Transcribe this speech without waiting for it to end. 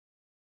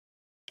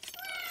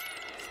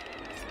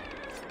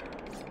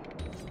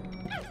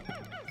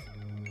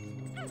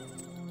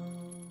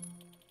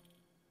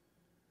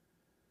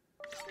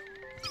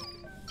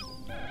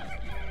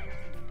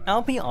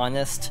I'll be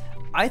honest,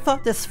 I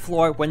thought this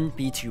floor wouldn't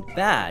be too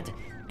bad,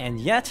 and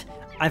yet,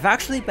 I've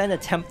actually been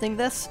attempting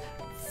this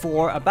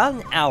for about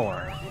an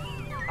hour.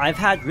 I've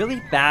had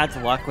really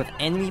bad luck with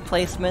enemy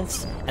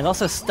placements, and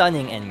also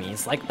stunning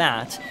enemies, like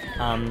that.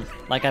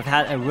 Like I've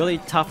had a really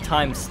tough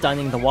time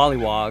stunning the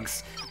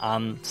Wollywogs,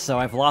 so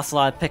I've lost a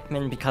lot of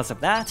Pikmin because of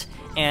that,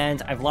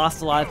 and I've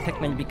lost a lot of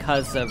Pikmin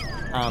because of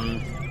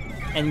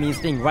enemies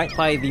being right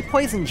by the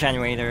poison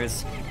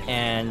generators,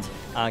 and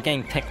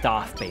getting picked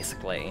off,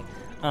 basically.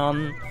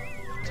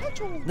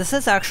 This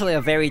is actually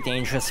a very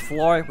dangerous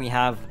floor. We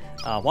have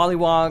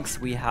Wollywogs,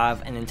 we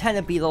have an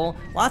antenna beetle,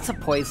 lots of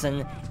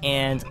poison,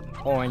 and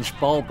orange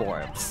bulb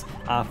orbs.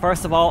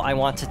 First of all, I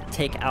want to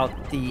take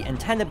out the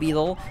antenna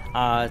beetle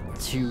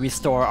to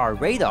restore our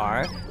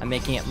radar,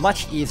 making it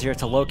much easier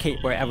to locate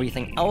where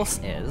everything else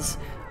is.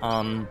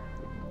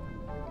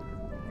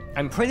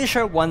 I'm pretty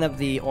sure one of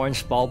the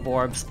orange bulb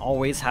orbs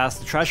always has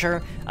the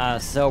treasure,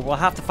 so we'll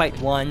have to fight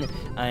one,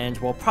 and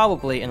we'll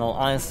probably, in all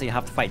honesty,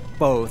 have to fight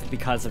both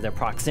because of their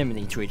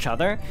proximity to each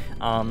other.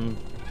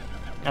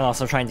 And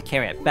also trying to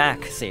carry it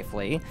back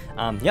safely.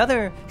 The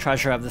other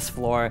treasure of this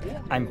floor,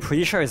 I'm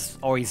pretty sure is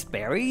always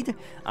buried,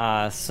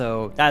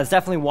 so that is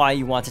definitely why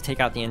you want to take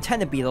out the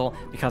antenna beetle,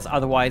 because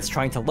otherwise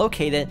trying to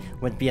locate it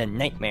would be a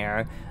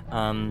nightmare.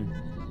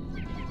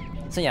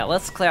 So yeah,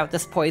 let's clear out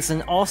this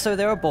poison. Also,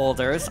 there are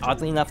boulders.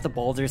 Oddly enough, the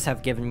boulders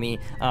have given me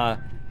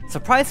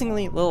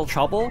surprisingly little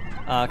trouble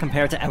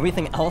compared to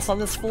everything else on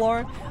this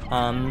floor.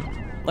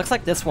 Looks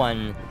like this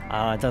one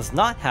does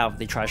not have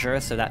the treasure,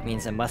 so that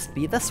means it must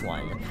be this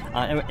one.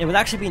 It would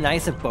actually be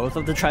nice if both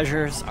of the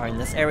treasures are in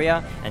this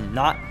area and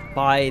not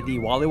by the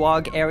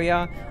Wollywog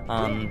area.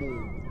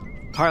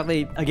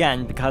 Partly,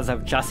 again, because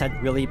I've just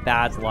had really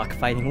bad luck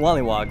fighting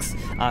Wollywogs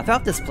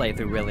throughout this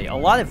playthrough, really. A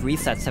lot of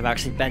resets have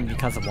actually been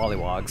because of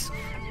Wollywogs.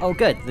 Oh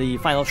good, the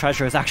final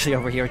treasure is actually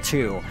over here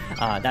too.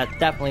 That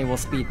definitely will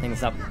speed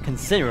things up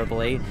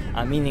considerably,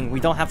 meaning we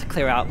don't have to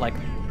clear out, like,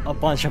 a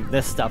bunch of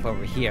this stuff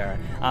over here.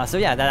 So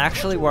yeah, that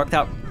actually worked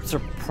out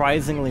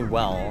surprisingly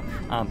well,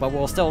 but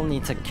we'll still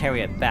need to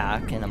carry it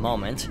back in a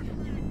moment.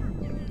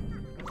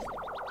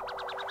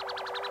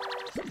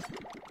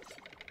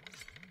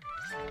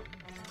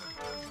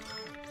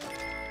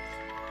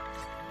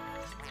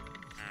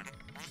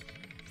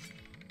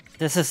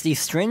 This is the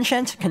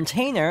stringent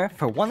container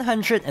for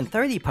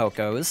 130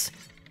 Pokos.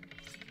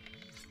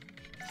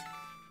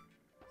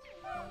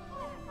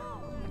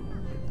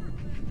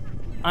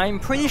 I'm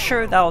pretty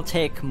sure that'll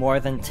take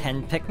more than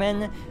 10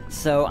 Pikmin,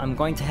 so I'm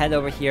going to head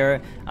over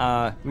here,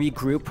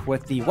 regroup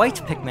with the white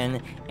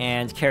Pikmin,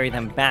 and carry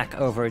them back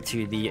over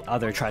to the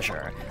other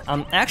treasure.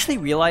 I actually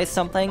realized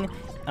something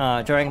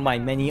during my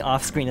many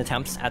off-screen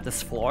attempts at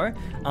this floor.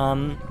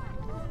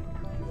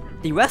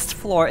 The rest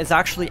floor is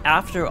actually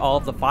after all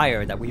of the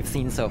fire that we've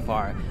seen so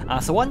far.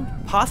 So one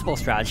possible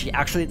strategy,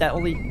 actually that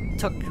only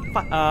took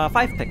 5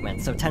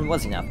 Pikmin, so 10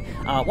 was enough.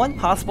 One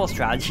possible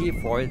strategy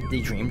for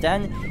the Dream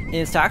Den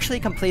is to actually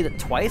complete it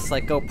twice,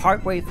 like go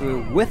partway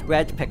through with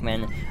red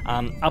Pikmin,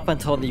 up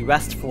until the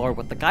rest floor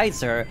with the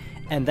geyser,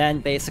 and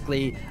then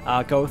basically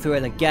go through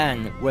it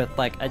again with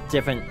like a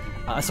different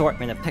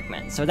assortment of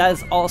Pikmin. So that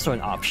is also an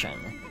option.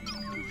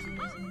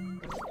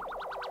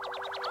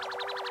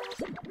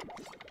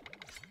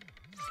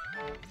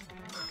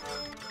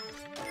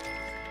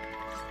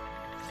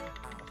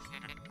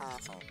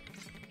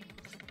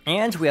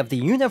 And we have the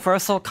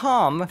Universal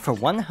Calm for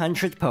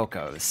 100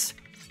 Pokos.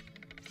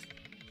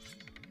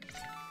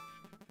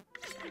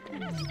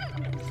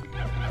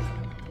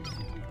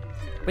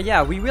 But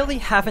yeah, we really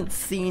haven't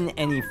seen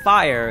any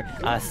fire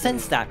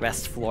since that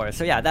rest floor,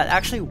 so yeah, that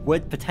actually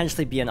would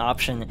potentially be an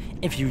option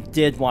if you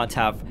did want to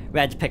have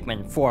red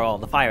Pikmin for all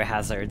the fire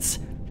hazards.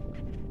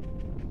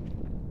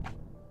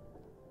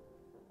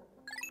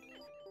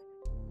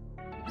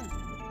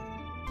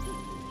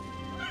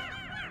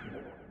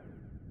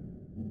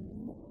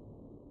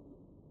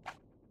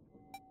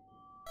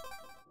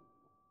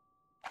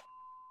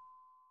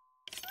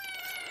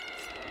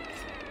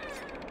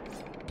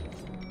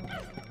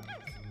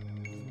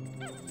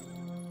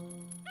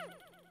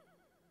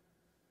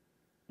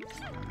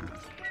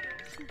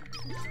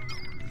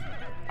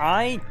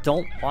 I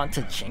don't want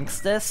to jinx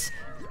this,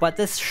 but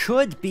this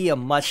should be a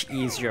much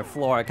easier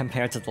floor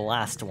compared to the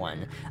last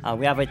one.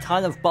 We have a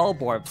ton of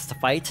bulb orbs to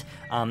fight,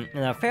 in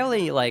a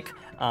fairly, like,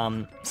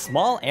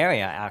 small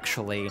area,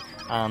 actually.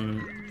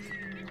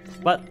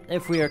 But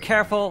if we are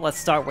careful, let's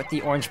start with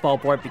the orange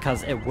bulb orb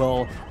because it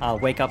will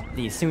wake up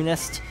the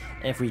soonest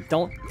if we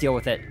don't deal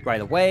with it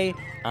right away.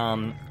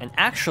 And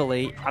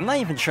actually, I'm not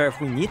even sure if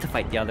we need to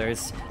fight the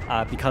others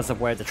because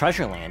of where the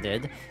treasure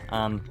landed.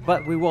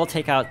 But we will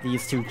take out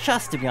these two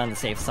just to be on the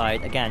safe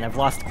side. Again, I've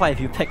lost quite a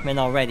few Pikmin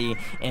already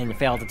in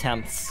failed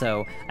attempts,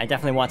 so I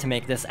definitely want to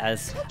make this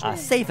as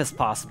safe as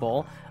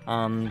possible.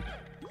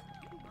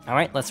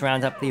 Alright, let's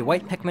round up the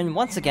white Pikmin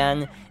once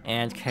again,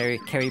 and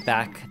carry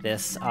back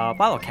this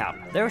bottle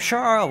cap. There sure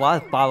are a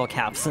lot of bottle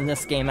caps in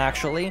this game,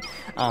 actually.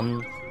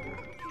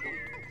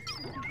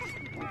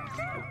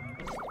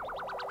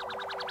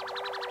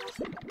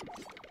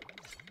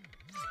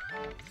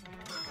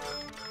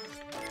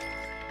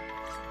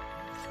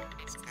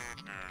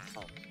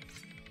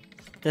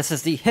 This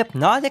is the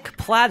Hypnotic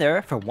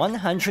Platter for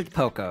 100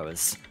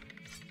 Pokos.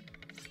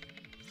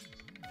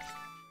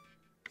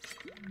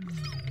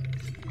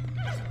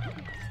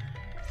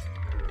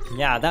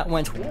 Yeah, that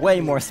went way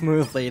more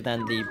smoothly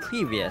than the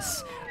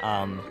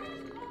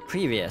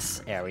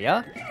previous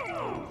area.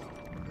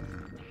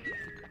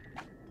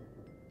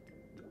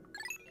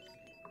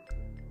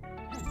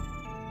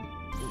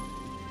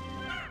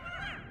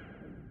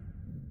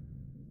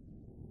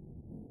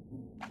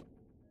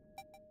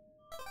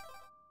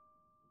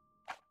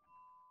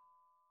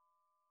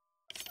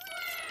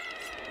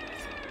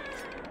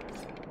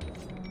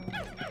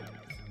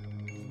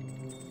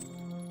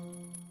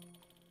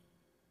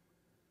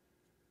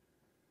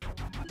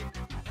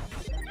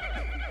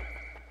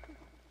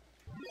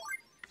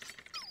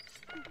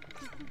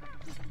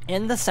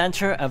 In the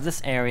center of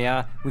this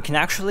area, we can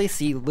actually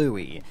see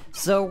Louie,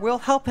 so we'll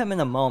help him in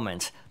a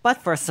moment.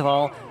 But first of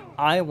all,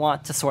 I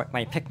want to sort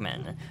my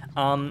Pikmin.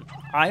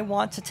 I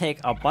want to take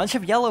a bunch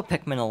of yellow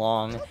Pikmin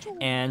along,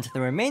 and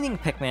the remaining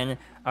Pikmin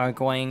are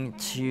going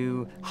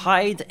to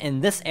hide in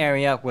this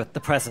area with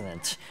the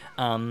President.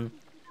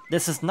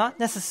 This is not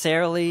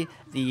necessarily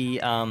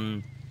the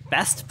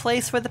best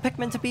place for the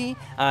Pikmin to be.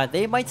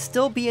 They might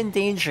still be in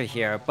danger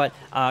here, but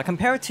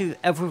compared to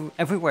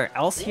everywhere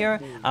else here,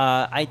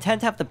 I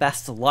tend to have the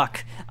best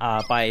luck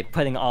by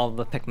putting all of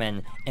the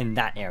Pikmin in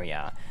that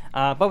area.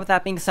 But with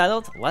that being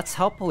settled, let's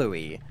help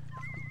Louie.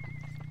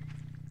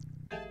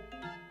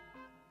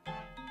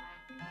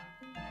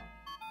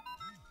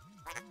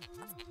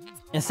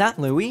 Is that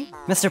Louie?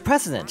 Mr.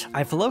 President,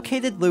 I've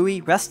located Louie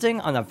resting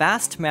on a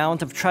vast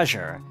mound of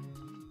treasure.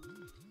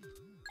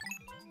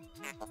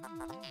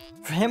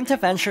 For him to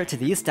venture to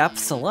these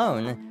depths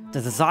alone,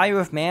 the desire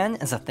of man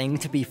is a thing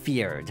to be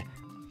feared.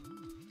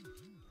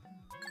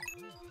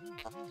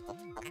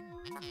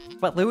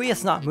 But Louie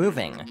is not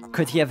moving.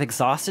 Could he have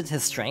exhausted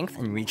his strength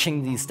in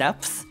reaching these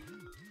depths?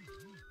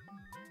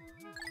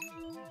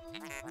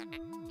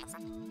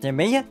 There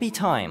may yet be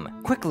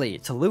time. Quickly,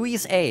 to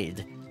Louie's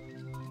aid!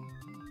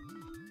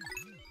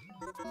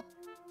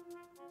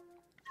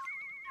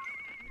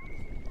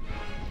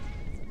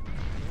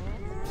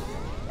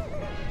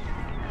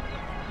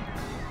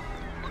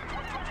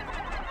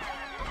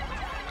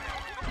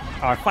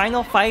 Our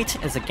final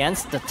fight is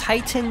against the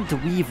Titan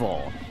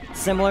Dweevil.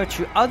 Similar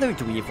to other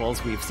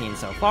Dweevils we've seen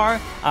so far,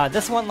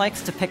 this one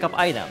likes to pick up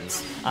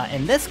items.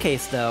 In this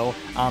case, though,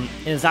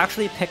 it has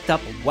actually picked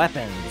up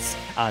weapons.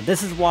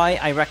 This is why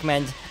I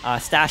recommend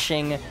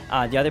stashing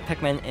the other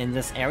Pikmin in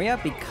this area,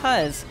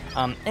 because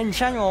in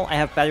general I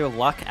have better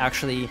luck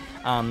actually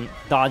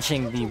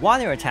dodging the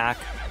water attack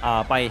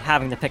by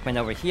having the Pikmin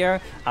over here,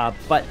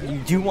 but you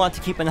do want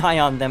to keep an eye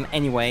on them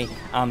anyway,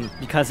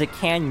 because it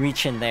can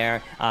reach in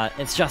there.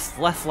 It's just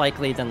less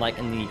likely than like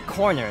in the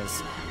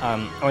corners,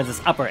 or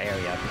this upper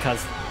area,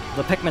 because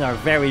the Pikmin are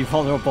very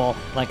vulnerable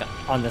like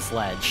on this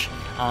ledge.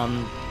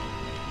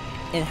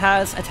 It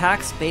has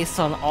attacks based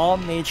on all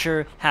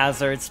major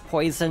hazards: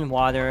 poison,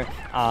 water,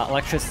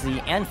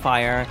 electricity, and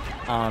fire,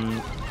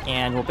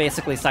 and will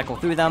basically cycle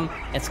through them.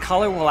 Its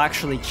color will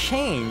actually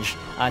change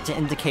to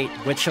indicate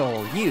which it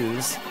will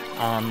use,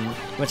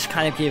 which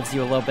kind of gives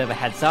you a little bit of a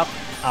heads up.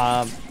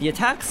 The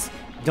attacks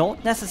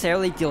don't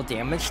necessarily deal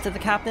damage to the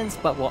captains,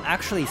 but will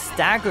actually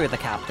stagger the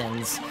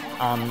captains,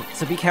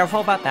 so be careful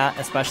about that,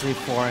 especially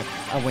for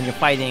when you're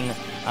fighting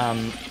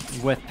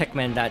with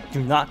Pikmin that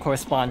do not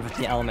correspond with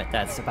the element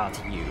that's about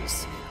to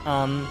use.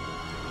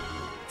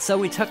 So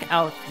we took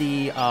out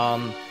the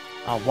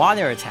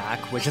water attack,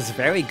 which is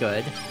very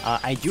good.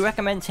 I do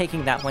recommend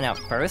taking that one out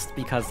first,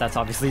 because that's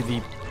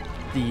obviously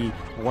the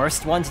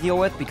worst one to deal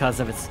with because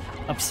of its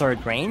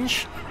absurd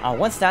range.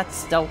 Once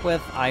that's dealt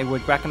with, I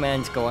would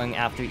recommend going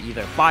after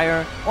either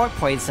fire or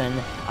poison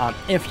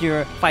if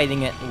you're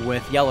fighting it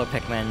with yellow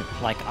Pikmin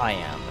like I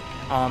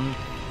am.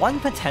 One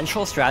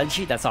potential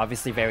strategy that's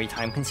obviously very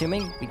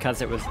time-consuming,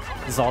 because it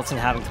results in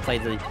having to play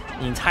the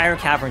entire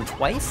cavern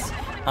twice,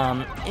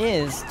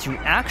 is to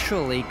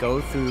actually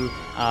go through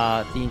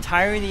the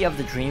entirety of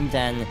the Dream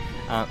Den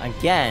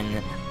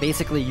again,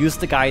 basically use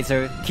the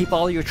geyser, keep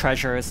all your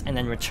treasures, and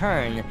then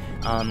return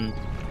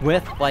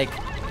with, like,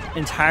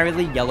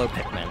 entirely yellow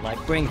Pikmin.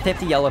 Like, bring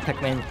 50 yellow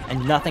Pikmin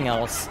and nothing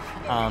else,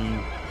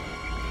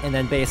 and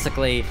then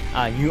basically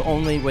you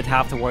only would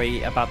have to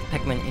worry about the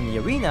Pikmin in the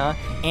arena,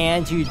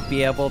 and you'd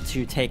be able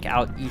to take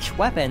out each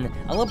weapon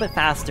a little bit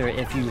faster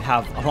if you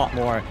have a lot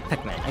more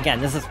Pikmin.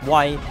 Again, this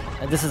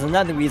is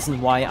another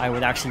reason why I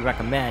would actually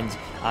recommend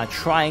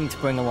trying to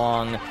bring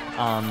along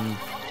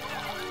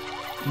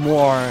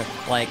more,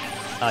 like,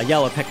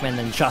 yellow Pikmin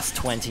than just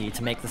 20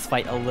 to make this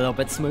fight a little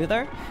bit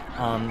smoother.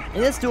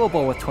 It is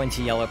doable with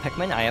 20 yellow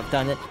Pikmin. I have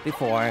done it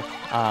before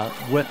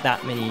with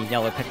that many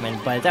yellow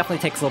Pikmin, but it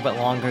definitely takes a little bit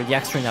longer. The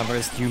extra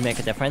numbers do make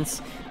a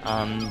difference.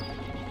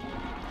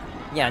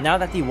 Yeah, now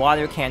that the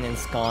water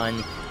cannon's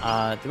gone,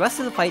 the rest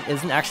of the fight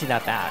isn't actually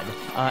that bad.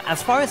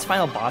 As far as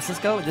final bosses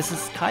go, this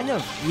is kind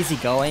of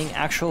easygoing,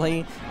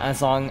 actually,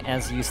 as long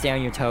as you stay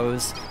on your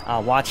toes.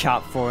 Watch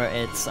out for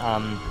its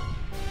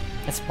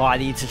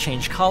body to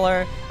change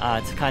color,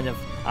 to kind of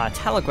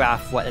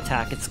telegraph what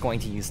attack it's going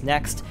to use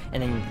next,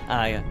 and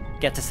then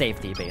get to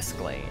safety,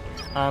 basically.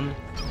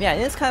 Yeah,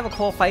 it is kind of a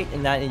cool fight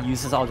in that it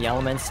uses all the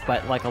elements,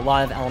 but like a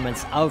lot of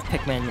elements of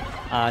Pikmin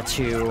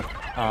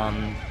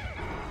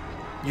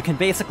you can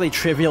basically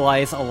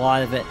trivialize a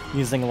lot of it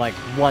using like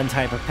one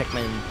type of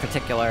Pikmin in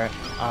particular.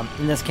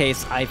 In this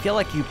case, I feel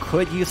like you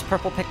could use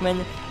purple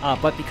Pikmin,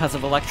 but because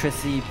of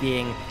electricity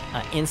being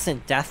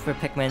instant death for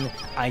Pikmin,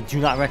 I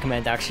do not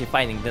recommend actually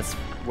fighting this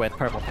with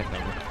purple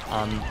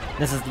Pikmin.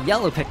 This is the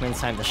yellow Pikmin's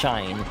time to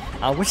shine,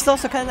 which is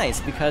also kind of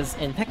nice, because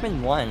in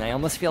Pikmin 1, I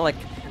almost feel like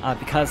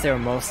because they were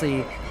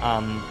mostly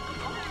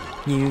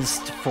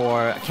used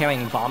for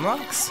carrying bomb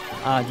rocks,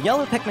 the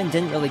yellow Pikmin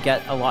didn't really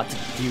get a lot to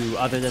do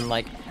other than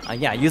like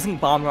yeah, using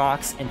bomb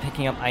rocks and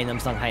picking up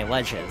items on high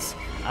ledges.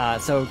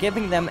 So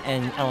giving them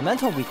an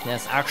elemental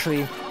weakness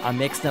actually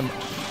makes them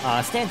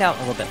stand out a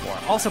little bit more.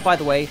 Also, by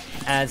the way,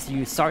 as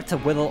you start to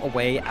whittle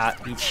away at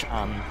each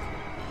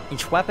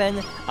weapon,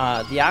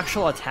 the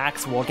actual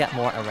attacks will get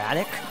more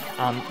erratic.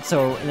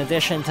 So in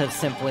addition to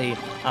simply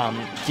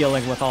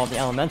dealing with all the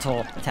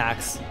elemental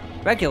attacks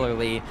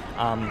regularly,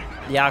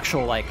 the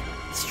actual like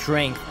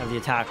strength of the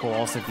attack will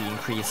also be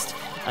increased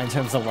in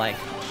terms of like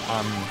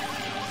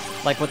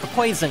with the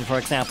poison, for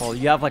example,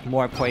 you have like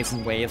more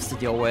poison waves to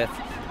deal with.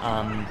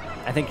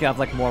 I think you have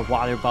like more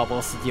water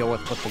bubbles to deal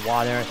with the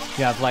water.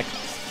 You have like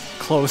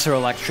closer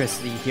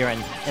electricity here,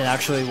 and it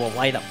actually will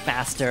light up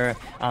faster.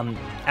 I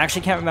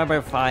actually can't remember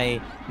if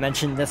I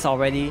mentioned this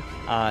already.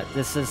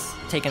 This has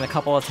taken a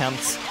couple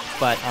attempts,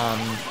 but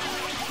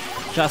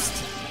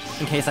just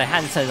in case I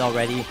hadn't said it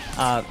already,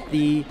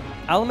 the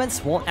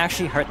elements won't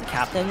actually hurt the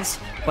captains,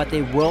 but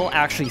they will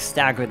actually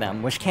stagger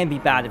them, which can be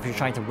bad if you're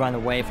trying to run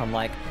away from,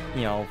 like,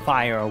 you know,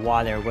 fire or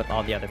water with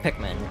all the other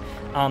Pikmin.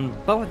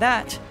 But with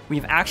that,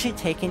 we've actually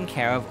taken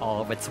care of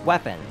all of its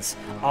weapons.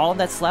 All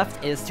that's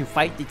left is to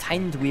fight the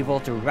Titan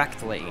Dweevil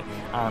directly.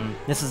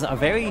 This is a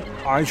very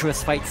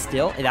arduous fight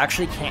still. It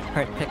actually can't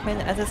hurt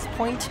Pikmin at this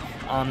point,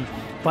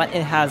 but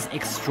it has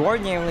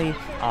extraordinarily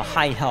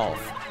high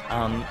health.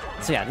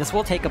 So yeah, this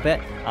will take a bit.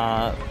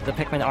 The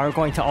Pikmin are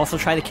going to also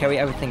try to carry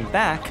everything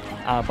back,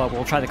 but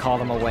we'll try to call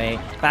them away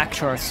back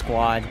to our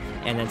squad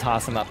and then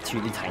toss them up to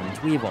the Titan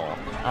Dweevil.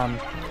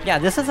 Yeah,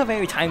 this is a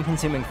very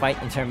time-consuming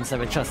fight in terms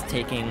of it just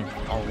taking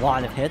a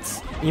lot of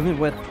hits. Even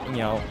with, you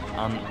know,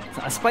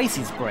 a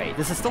spicy spray,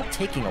 this is still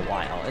taking a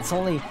while. It's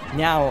only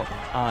now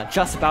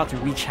just about to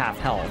reach half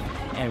health,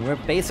 and we're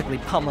basically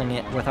pummeling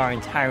it with our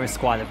entire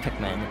squad of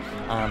Pikmin.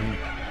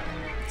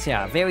 So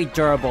yeah, very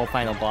durable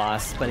final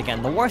boss, but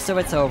again, the worst of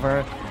it's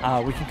over.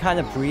 We can kind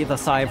of breathe a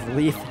sigh of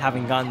relief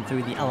having gone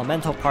through the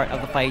elemental part of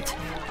the fight,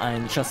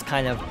 and just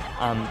kind of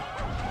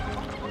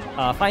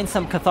find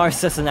some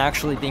catharsis in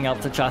actually being able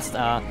to just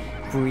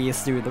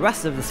breeze through the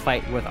rest of this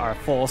fight with our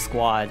full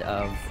squad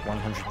of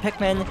 100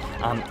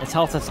 Pikmin. Its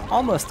health is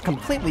almost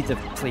completely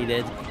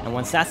depleted, and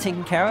once that's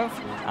taken care of,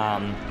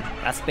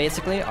 that's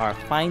basically our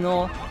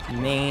final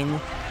main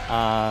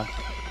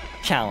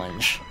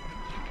challenge.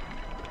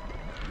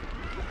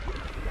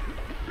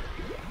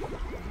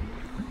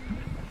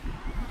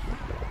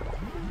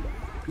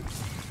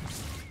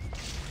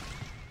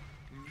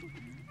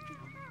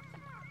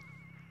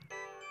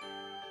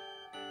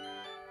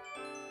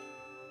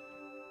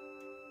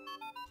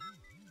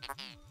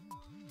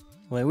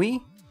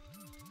 Louie?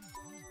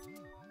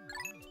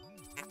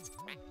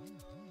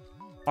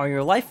 Are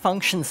your life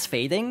functions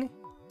fading?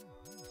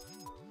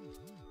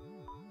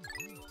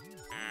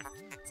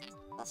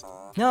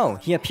 No,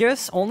 he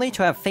appears only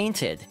to have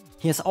fainted.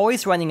 He is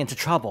always running into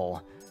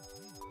trouble.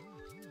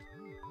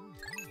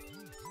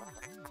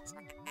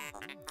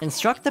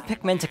 Instruct the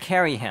Pikmin to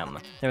carry him.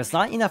 There is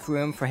not enough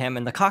room for him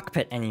in the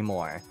cockpit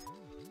anymore.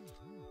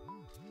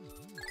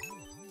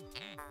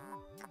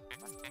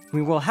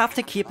 We will have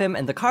to keep him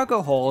in the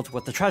cargo hold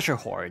with the treasure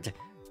hoard.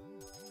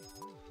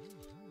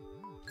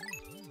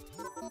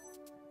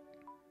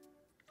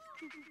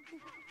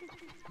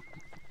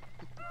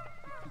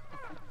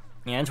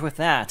 And with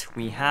that,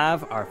 we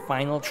have our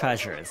final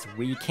treasures.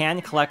 We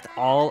can collect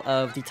all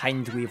of the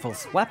Titan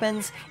Dweevil's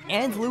weapons,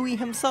 and Louie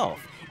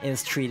himself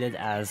is treated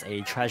as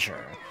a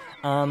treasure.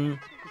 So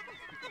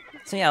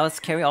yeah, let's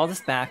carry all this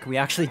back. We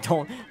actually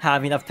don't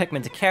have enough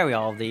Pikmin to carry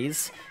all of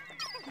these.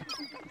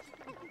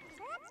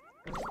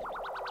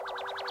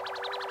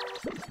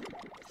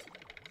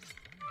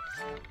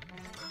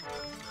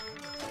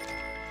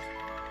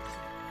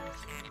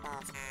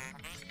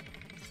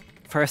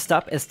 First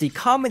up is the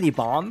Comedy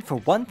Bomb for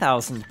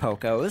 1000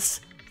 Pokos.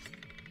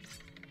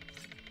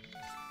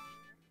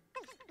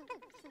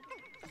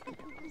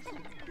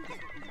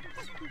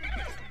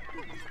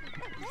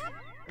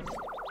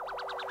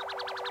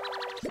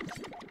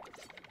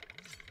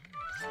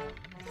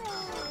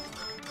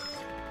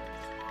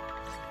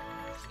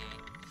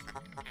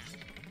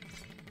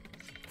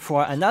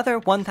 For another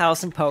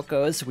 1000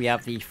 Pokos, we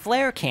have the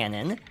Flare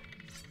Cannon.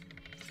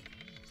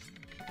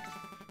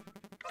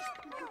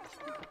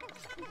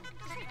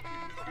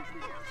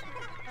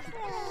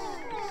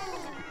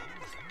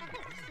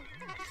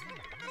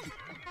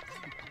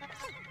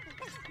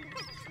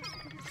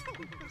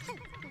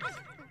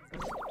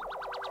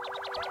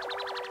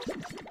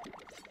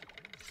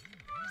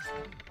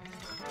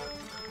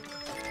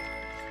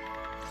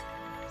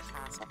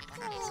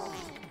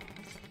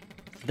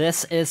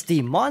 This is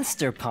the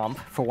monster pump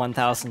for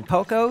 1000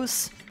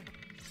 Pokos.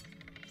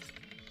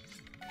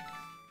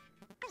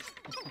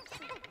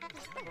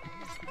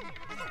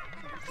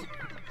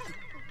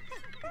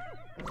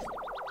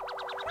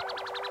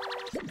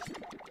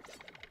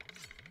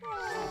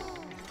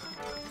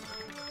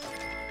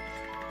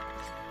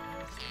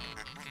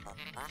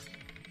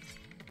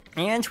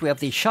 And we have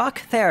the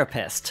Shock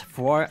Therapist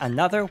for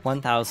another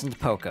 1000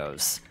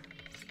 Pokos.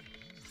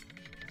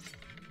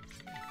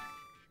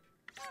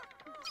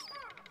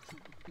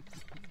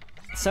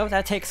 So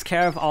that takes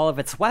care of all of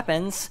its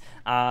weapons,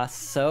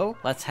 so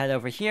let's head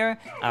over here,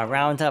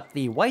 round up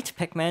the white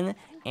Pikmin,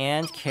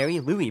 and carry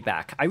Louie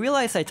back. I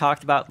realized I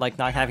talked about like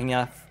not having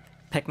enough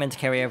Pikmin to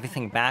carry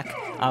everything back.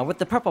 With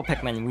the purple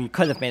Pikmin, we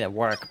could have made it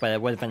work, but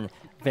it would have been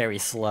very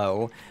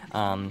slow.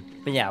 But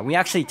yeah, we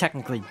actually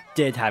technically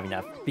did have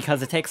enough,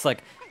 because it takes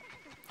like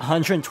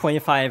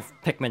 125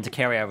 Pikmin to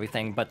carry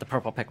everything, but the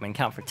purple Pikmin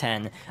count for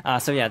 10.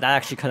 So yeah, that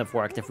actually could have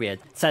worked if we had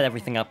set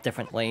everything up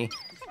differently.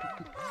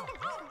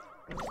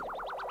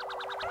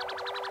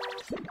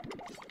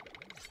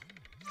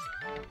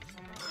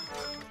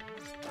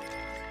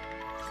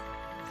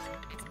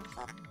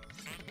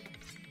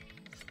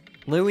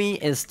 Louie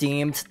is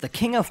deemed the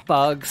king of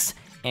bugs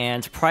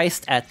and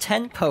priced at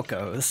 10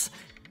 Pokos.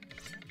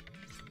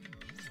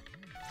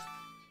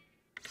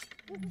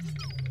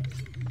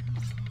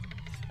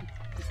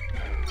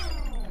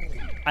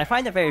 I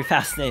find it very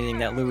fascinating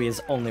that Louie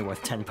is only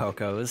worth 10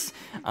 Pokos.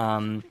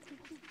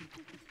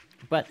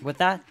 But with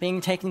that being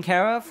taken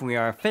care of, we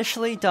are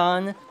officially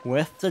done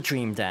with the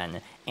Dream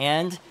Den,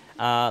 and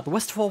the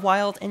Wistful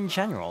Wild in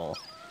general.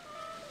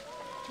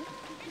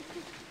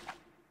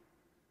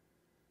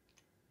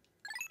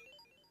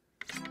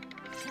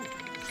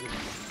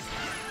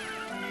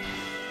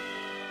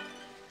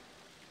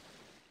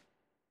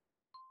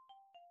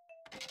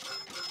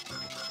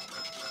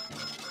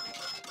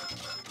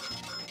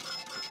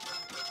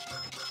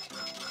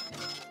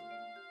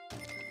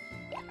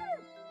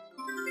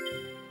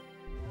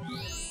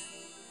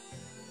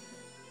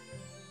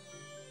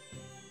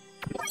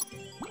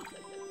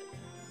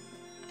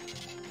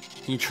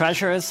 The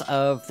treasures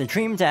of the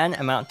Dream Den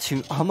amount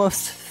to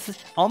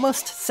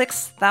almost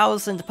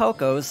 6,000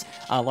 Pokos,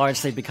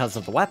 largely because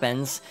of the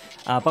weapons,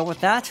 but with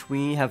that,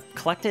 we have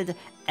collected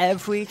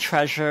every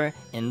treasure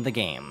in the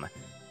game.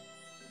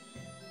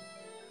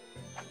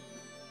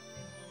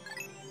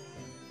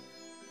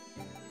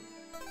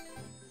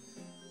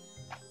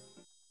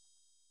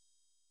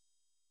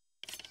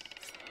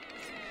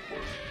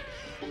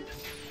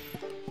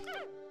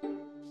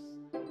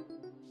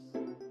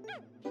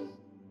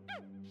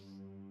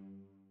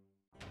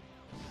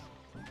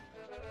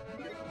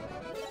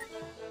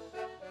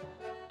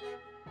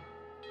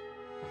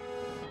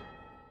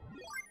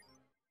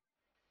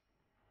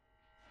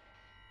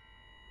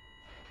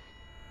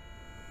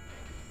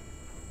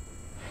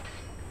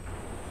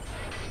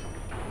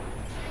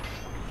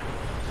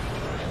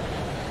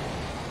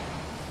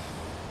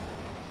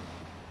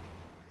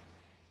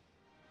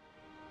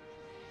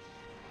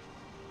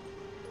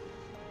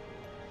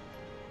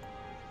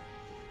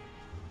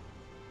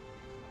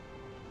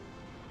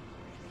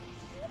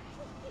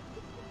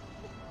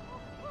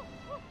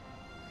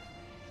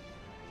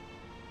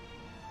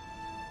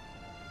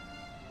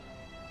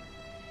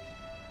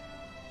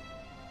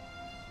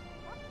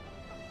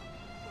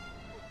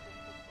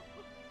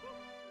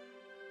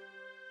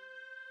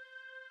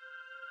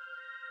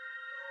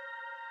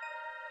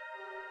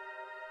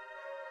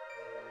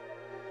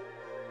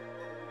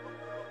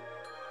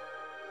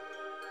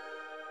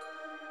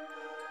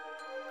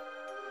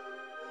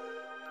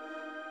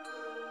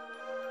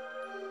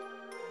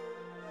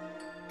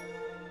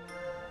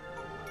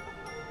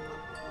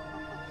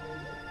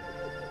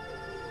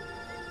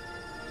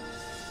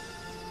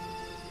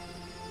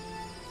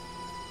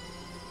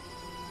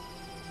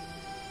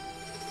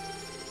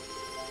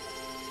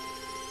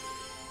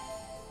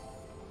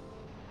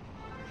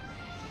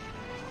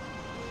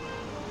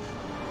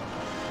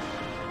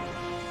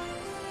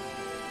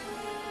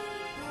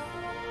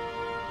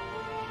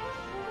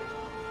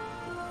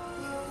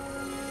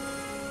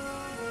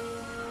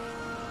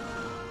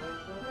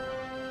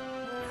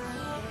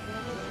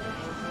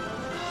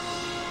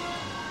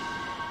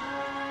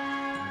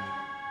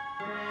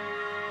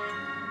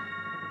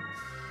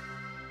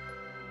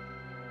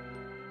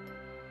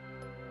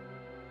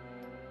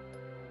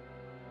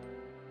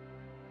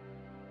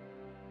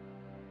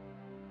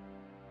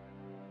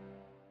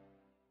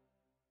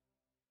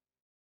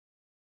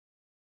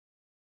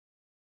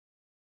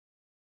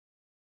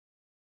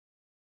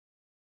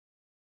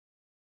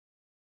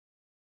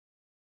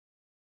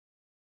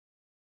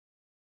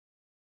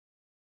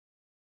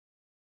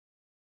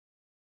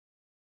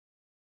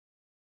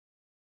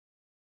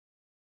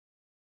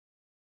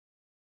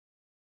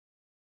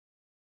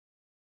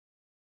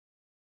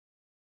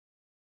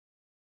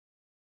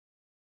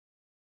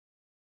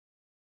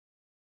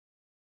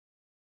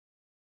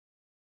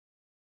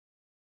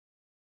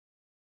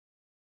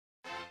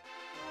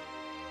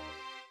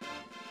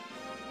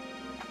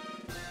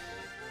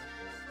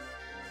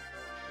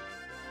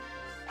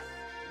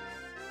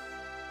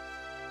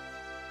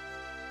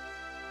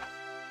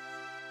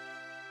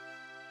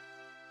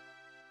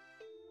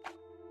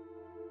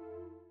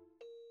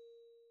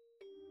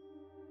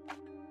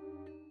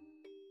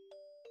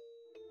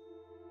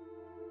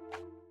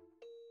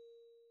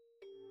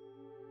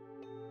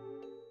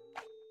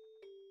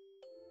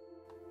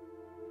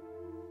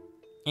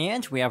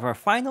 And we have our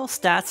final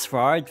stats for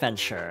our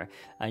adventure.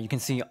 You can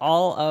see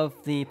all of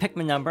the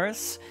Pikmin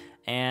numbers,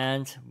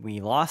 and we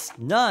lost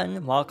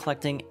none while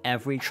collecting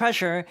every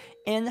treasure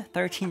in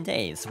 13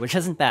 days, which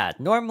isn't bad.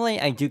 Normally,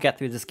 I do get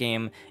through this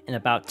game in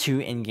about 2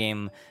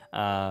 in-game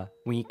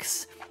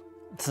weeks,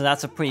 so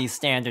that's a pretty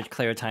standard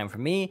clear time for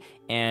me,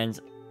 and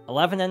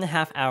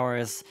 11.5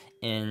 hours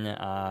in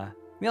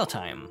real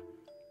time.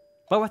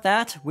 But with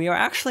that, we are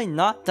actually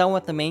not done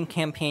with the main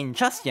campaign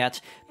just yet,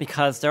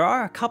 because there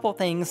are a couple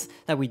things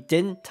that we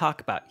didn't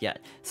talk about yet.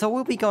 So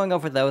we'll be going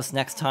over those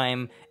next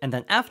time, and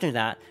then after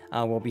that,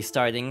 we'll be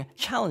starting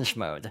challenge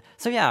mode.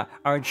 So yeah,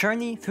 our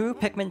journey through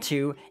Pikmin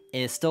 2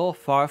 is still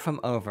far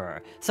from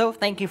over. So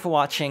thank you for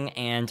watching,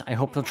 and I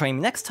hope you'll join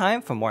me next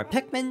time for more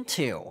Pikmin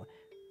 2.